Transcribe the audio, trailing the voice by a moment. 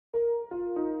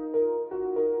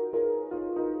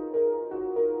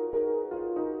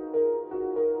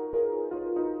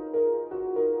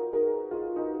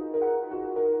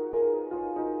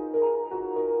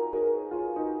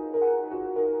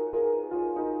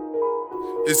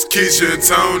It's Kesha and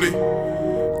Tony,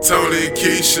 Tony and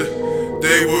Kesha.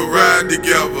 They would ride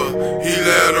together. He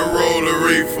let her roll a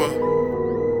reefer.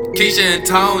 Kesha and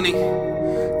Tony,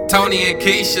 Tony and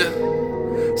Kesha,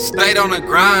 stayed on the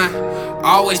grind,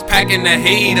 always packing the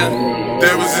heater.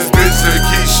 There was this bitch named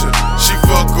Kesha. She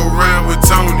fuck around with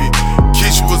Tony.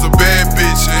 Kesha was a bad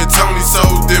bitch and Tony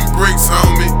sold them bricks,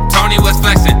 homie. Tony was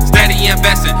flexing, steady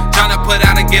investing, tryna put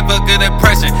out and give a good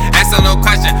impression. Answer no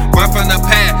question, run from the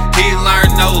past, he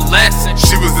learned no lesson.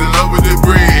 She was in love with the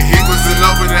bread, he was in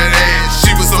love with that ass. She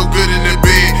was so good in the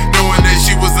bed, knowing that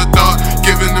she was a thought,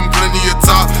 giving them plenty of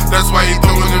talk. That's why he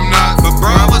throwing them knots. But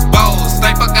bro was bold,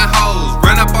 stay fucking hoes,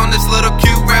 run up on this little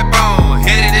cute red bone.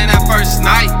 Hit it in that first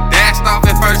night, dashed off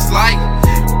at first light.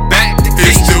 Back to Kesha.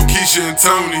 It's still Kesha and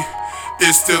Tony.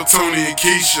 It's still Tony and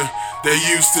Kesha. They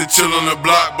used to chill on the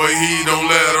block, but he don't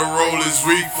let her roll his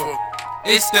reefer.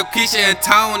 It's still Kesha and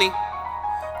Tony,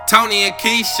 Tony and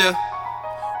Kesha.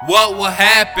 What will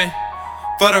happen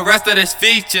for the rest of this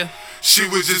feature? She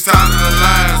was just out of the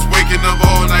lines, waking up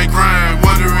all night crying,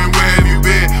 wondering where have you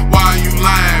been, why are you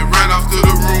lying? Ran off to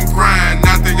the room crying,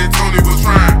 not thinking Tony was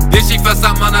trying. Then she felt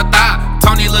something on her thigh.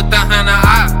 Tony looked at her in her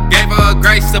eye, gave her a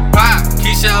great supply.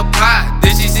 Kesha applied,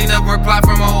 then she seen a reply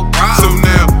from old bro. So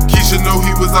now Kesha know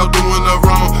he was out doing her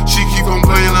wrong. She keep on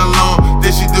playing along.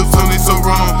 Then she do Tony so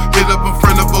wrong. Hit up a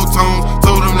friend of both tones,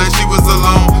 told him that she was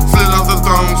alone. Slid off the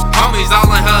thongs. Homies all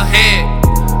in her head,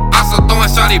 also throwing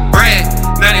shorty bread.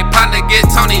 Now they plotting to get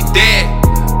Tony dead.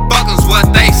 Fuckers what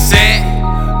they said,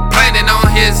 planning on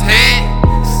his head.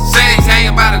 Say he's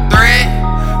hanging by the thread,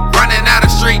 running out of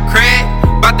street cred.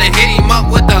 About to hit him up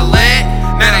with the lead.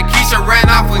 Now that Kesha ran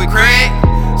off with Craig,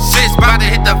 shit's about to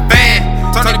hit the fan.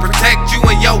 Tony protect you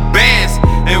and your bands,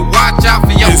 and watch out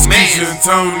for your It's mans. Kesha and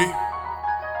Tony,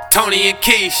 Tony and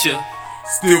Kesha,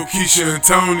 still Kesha and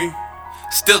Tony.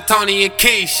 still Tony and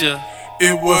Kesha.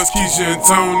 It was Kesha and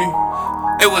Tony.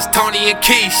 It was Tony and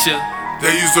Kesha.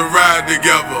 They used to ride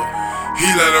together. He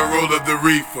let her roll up the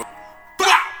reefer.